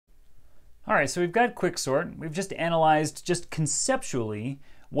All right, so we've got Quicksort. We've just analyzed just conceptually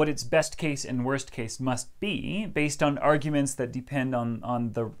what its best case and worst case must be based on arguments that depend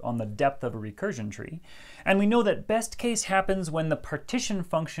on the depth of a recursion tree. And we know that best case happens when the partition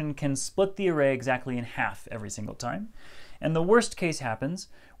function can split the array exactly in half every single time. And the worst case happens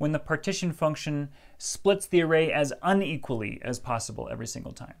when the partition function splits the array as unequally as possible every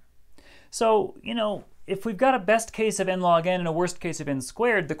single time. So, if we've got a best case of n log n and a worst case of n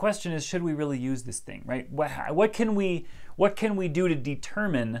squared, the question is, should we really use this thing, right? What can we do to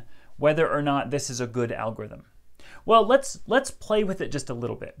determine whether or not this is a good algorithm? Well, let's play with it just a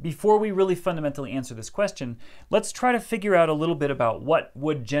little bit. Before we really fundamentally answer this question, let's try to figure out a little bit about what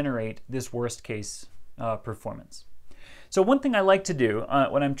would generate this worst case performance. So one thing I like to do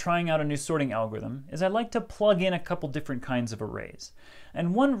when I'm trying out a new sorting algorithm is I like to plug in a couple different kinds of arrays.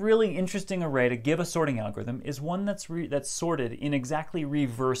 And one really interesting array to give a sorting algorithm is one that's sorted in exactly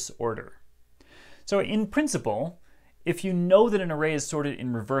reverse order. So in principle, if you know that an array is sorted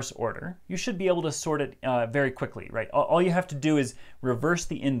in reverse order, you should be able to sort it very quickly, right? All you have to do is reverse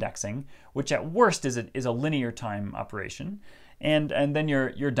the indexing, which at worst is a linear time operation, and then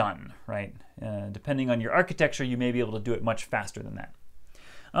you're done, right? Depending on your architecture, you may be able to do it much faster than that.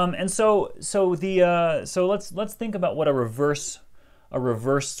 So let's think about what a reverse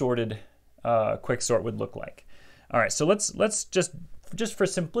sorted Quicksort would look like. All right, so let's just for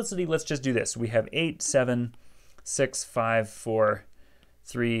simplicity, let's just do this. We have 8, 7, 6, 5, 4,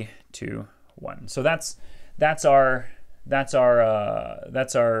 3, 2, 1. So that's our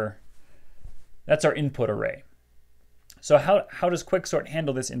input array. So how does Quicksort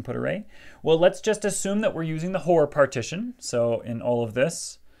handle this input array? Well, let's just assume that we're using the Hoare partition. So in all of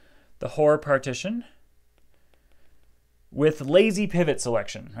this, the Hoare partition with lazy pivot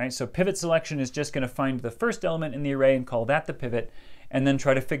selection, right? So pivot selection is just going to find the first element in the array and call that the pivot, and then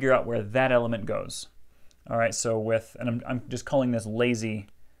try to figure out where that element goes. All right, so and I'm just calling this lazy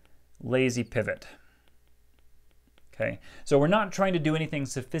pivot. Okay, so we're not trying to do anything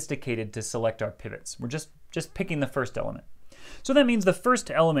sophisticated to select our pivots. We're just picking the first element. So that means the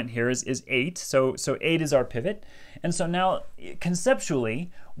first element here is 8. So 8 is our pivot. And so now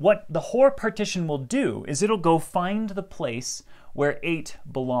conceptually, what the Hoare partition will do is it'll go find the place where 8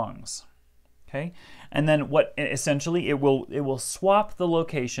 belongs. Okay, and then what essentially it will swap the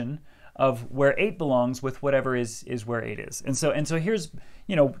location of where 8 belongs with whatever is where 8 is. And so here's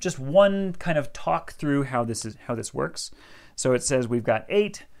just one kind of talk through how this works. So it says we've got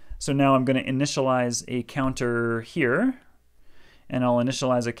 8. So now I'm going to initialize a counter here, and I'll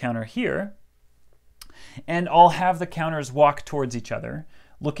initialize a counter here, and I'll have the counters walk towards each other,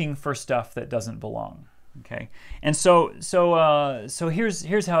 looking for stuff that doesn't belong. Okay, and so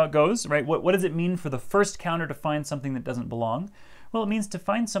here's how it goes, right? What does it mean for the first counter to find something that doesn't belong? Well, it means to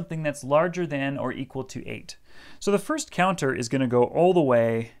find something that's larger than or equal to 8. So the first counter is going to go all the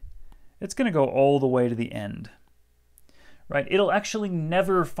way. It's going to go all the way to the end. Right? It'll actually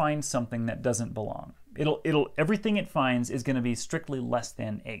never find something that doesn't belong. Everything it finds is going to be strictly less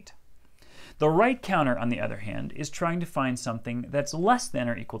than 8. The right counter, on the other hand, is trying to find something that's less than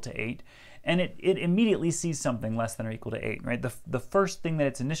or equal to 8, and it immediately sees something less than or equal to 8. Right? The first thing that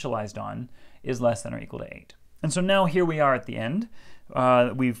it's initialized on is less than or equal to 8. And so now here we are at the end.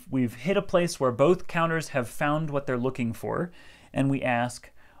 We've hit a place where both counters have found what they're looking for, and we ask,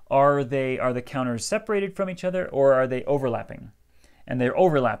 are the counters separated from each other, or are they overlapping? And they're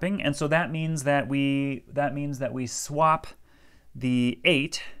overlapping, and so that means that we swap the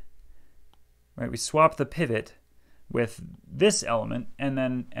 8, right? We swap the pivot with this element, and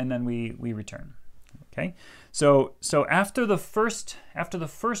then we return. Okay, so after the first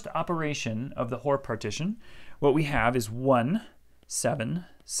operation of the Hoare partition, what we have is 1, 7,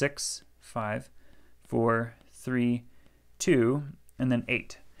 6, 5, 4, 3, 2, and then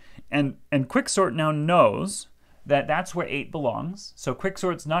 8. And Quicksort now knows that that's where 8 belongs. So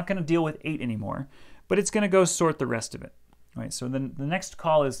Quicksort's not going to deal with 8 anymore, but it's going to go sort the rest of it. Right? So then the next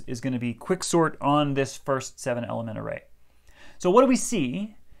call is going to be Quicksort on this first 7-element array. So what do we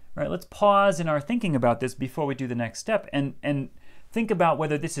see? Right, let's pause in our thinking about this before we do the next step and think about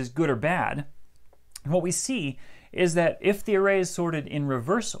whether this is good or bad. And what we see is that if the array is sorted in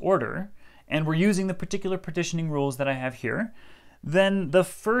reverse order, and we're using the particular partitioning rules that I have here, then the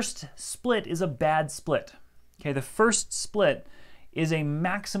first split is a bad split. Okay, the first split is a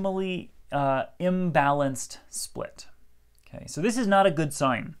maximally imbalanced split. Okay, so this is not a good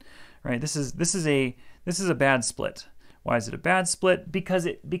sign, right? This is a bad split. Why is it a bad split? Because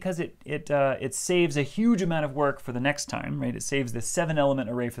it saves a huge amount of work for the next time, right? It saves the 7-element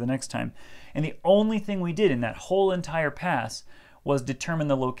array for the next time. And the only thing we did in that whole entire pass was determine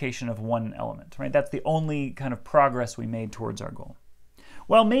the location of one element, right? That's the only kind of progress we made towards our goal.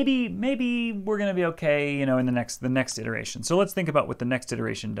 Well, maybe we're going to be okay, you know, in the next iteration. So let's think about what the next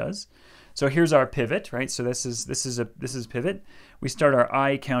iteration does. So here's our pivot, right? So this is pivot. We start our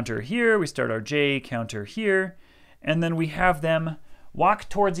I counter here, we start our J counter here, and then we have them walk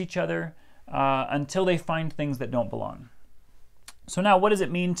towards each other until they find things that don't belong. So now, what does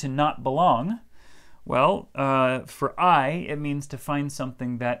it mean to not belong? Well, for I, it means to find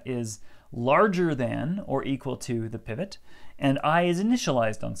something that is larger than or equal to the pivot, and I is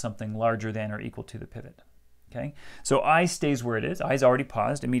initialized on something larger than or equal to the pivot. Okay, so I stays where it is. I is already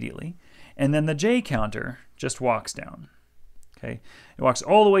paused immediately, and then the J counter just walks down. Okay, it walks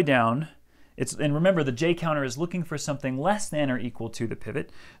all the way down. And remember, the J counter is looking for something less than or equal to the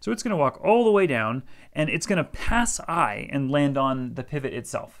pivot, so it's going to walk all the way down, and it's going to pass I and land on the pivot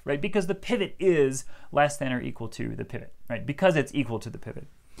itself, right? Because the pivot is less than or equal to the pivot, right? Because it's equal to the pivot.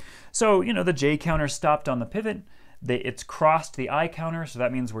 So, you know, the J counter stopped on the pivot. It's crossed the I counter, so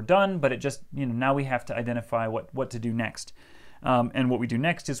that means we're done, but it just, you know, now we have to identify what to do next. And what we do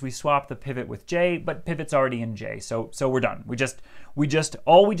next is we swap the pivot with J, but pivot's already in J, so we're done.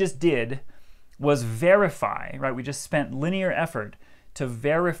 All we just did was verify, right? We just spent linear effort to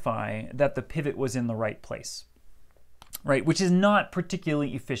verify that the pivot was in the right place, right? Which is not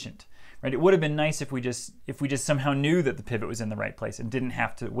particularly efficient, right? It would have been nice if we just somehow knew that the pivot was in the right place and didn't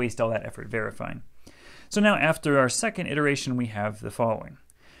have to waste all that effort verifying. So now after our second iteration, we have the following.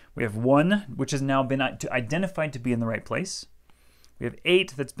 We have 1, which has now been identified to be in the right place. We have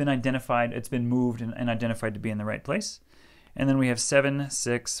 8 that's been identified, it's been moved and identified to be in the right place. And then we have 7,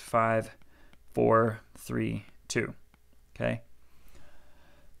 6, 5, 4, 3, 2. Okay?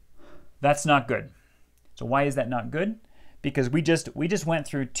 That's not good. So why is that not good? Because we just went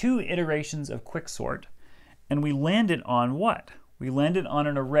through 2 iterations of Quicksort, and we landed on what? We landed on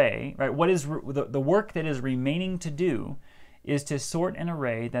an array, right? What is the work that is remaining to do is to sort an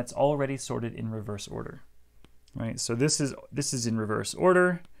array that's already sorted in reverse order, right? So this is in reverse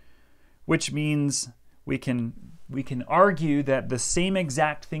order, which means we can argue that the same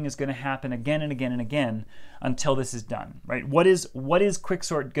exact thing is going to happen again and again and again until this is done, right? What is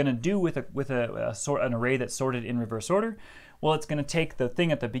Quicksort going to do with an array that's sorted in reverse order? Well, it's going to take the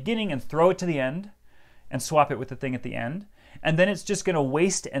thing at the beginning and throw it to the end and swap it with the thing at the end. And then it's just going to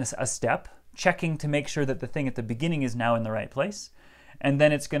waste a step, checking to make sure that the thing at the beginning is now in the right place. And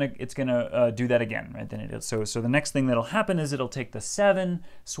then it's gonna do that again, right? Then so the next thing that'll happen is it'll take the 7,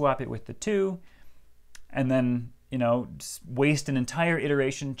 swap it with the 2, and then, you know, just waste an entire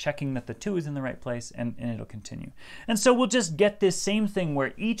iteration checking that the 2 is in the right place, and it'll continue. And so we'll just get this same thing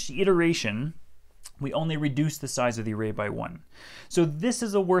where each iteration we only reduce the size of the array by 1. So this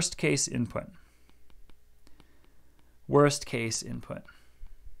is a worst case input. Worst case input.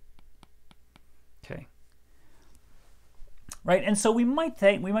 Okay. Right, and so we might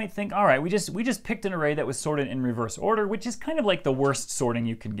think, all right, we just picked an array that was sorted in reverse order, which is kind of like the worst sorting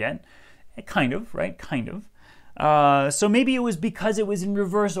you can get. Kind of, right? Kind of. So maybe it was because it was in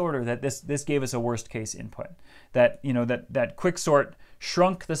reverse order that this gave us a worst case input. That, you know, that Quicksort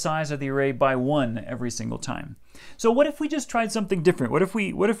shrunk the size of the array by 1 every single time. So what if we just tried something different? What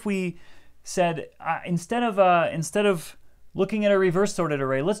if we said instead of looking at a reverse sorted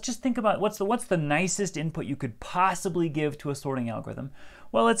array, let's just think about what's the nicest input you could possibly give to a sorting algorithm?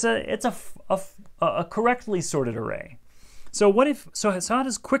 Well, it's a correctly sorted array. So how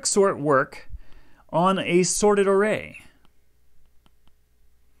does Quicksort work on a sorted array?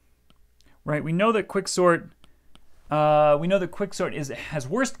 Right, we know that Quicksort has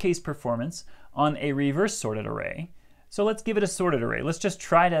worst case performance on a reverse sorted array. So let's give it a sorted array. Let's just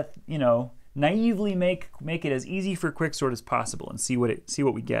try to, you know, naively make it as easy for Quicksort as possible and see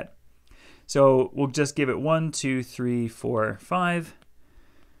what we get. So we'll just give it 1, 2, 3, 4, 5,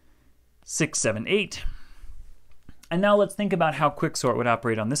 6, 7, 8. And now let's think about how Quicksort would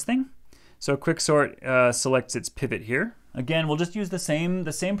operate on this thing. So Quicksort selects its pivot here. Again, we'll just use the same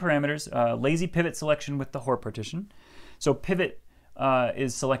parameters, lazy pivot selection with the Hor partition. So pivot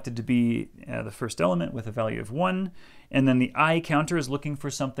is selected to be the first element with a value of 1, and then the I counter is looking for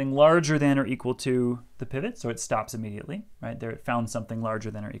something larger than or equal to the pivot, so it stops immediately, right? There it found something larger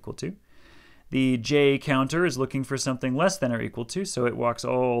than or equal to. The J counter is looking for something less than or equal to, so it walks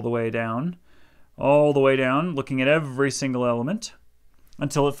all the way down, looking at every single element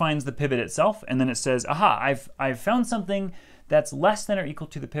until it finds the pivot itself, and then it says, aha, I've found something that's less than or equal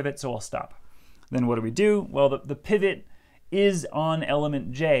to the pivot, so I'll stop. Then what do? Well, the pivot is on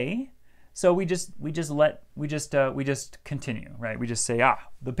element J, so we just continue, right? We just say,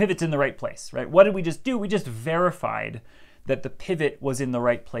 the pivot's in the right place, right? What did we just do? We just verified that the pivot was in the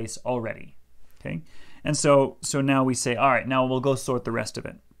right place already. Okay, and so now we say, all right, now we'll go sort the rest of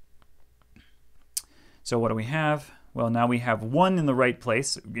it. So what do we have? Well, now we have 1 in the right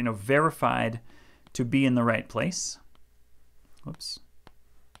place, verified to be in the right place. Whoops.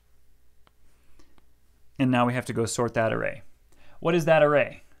 And now we have to go sort that array. What is that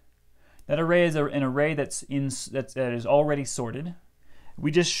array? That array is an array that is already sorted.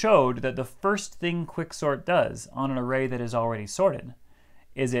 We just showed that the first thing Quicksort does on an array that is already sorted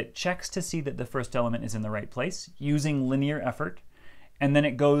is it checks to see that the first element is in the right place using linear effort, and then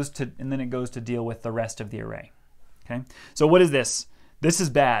it goes to deal with the rest of the array. Okay? So what is this? This is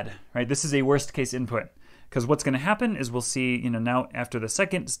bad, right? This is a worst case input. Because what's going to happen is we'll see, now after the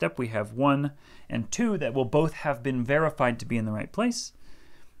second step, we have 1 and 2 that will both have been verified to be in the right place.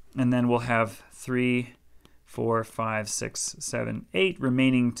 And then we'll have 3, 4, 5, 6, 7, 8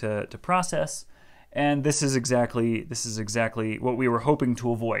 remaining to process. And this is exactly what we were hoping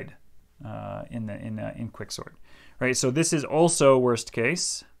to avoid in Quicksort. Right? So this is also worst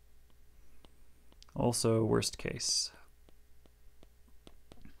case. Also worst case.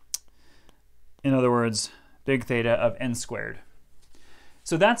 In other words, big theta of n squared.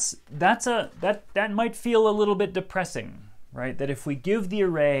 So that might feel a little bit depressing, right? That if we give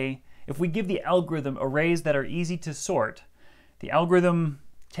the algorithm arrays that are easy to sort, the algorithm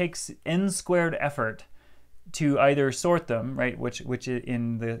takes n squared effort to either sort them, right? Which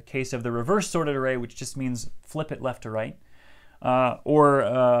in the case of the reverse sorted array, which just means flip it left to right,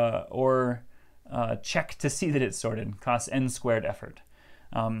 or check to see that it's sorted, costs n squared effort.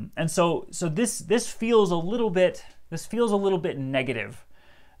 And so this feels a little bit negative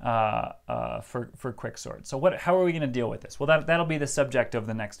for Quicksort. So how are we going to deal with this? Well, that'll be the subject of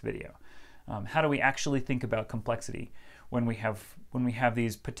the next video. How do we actually think about complexity when we have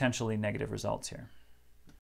these potentially negative results here?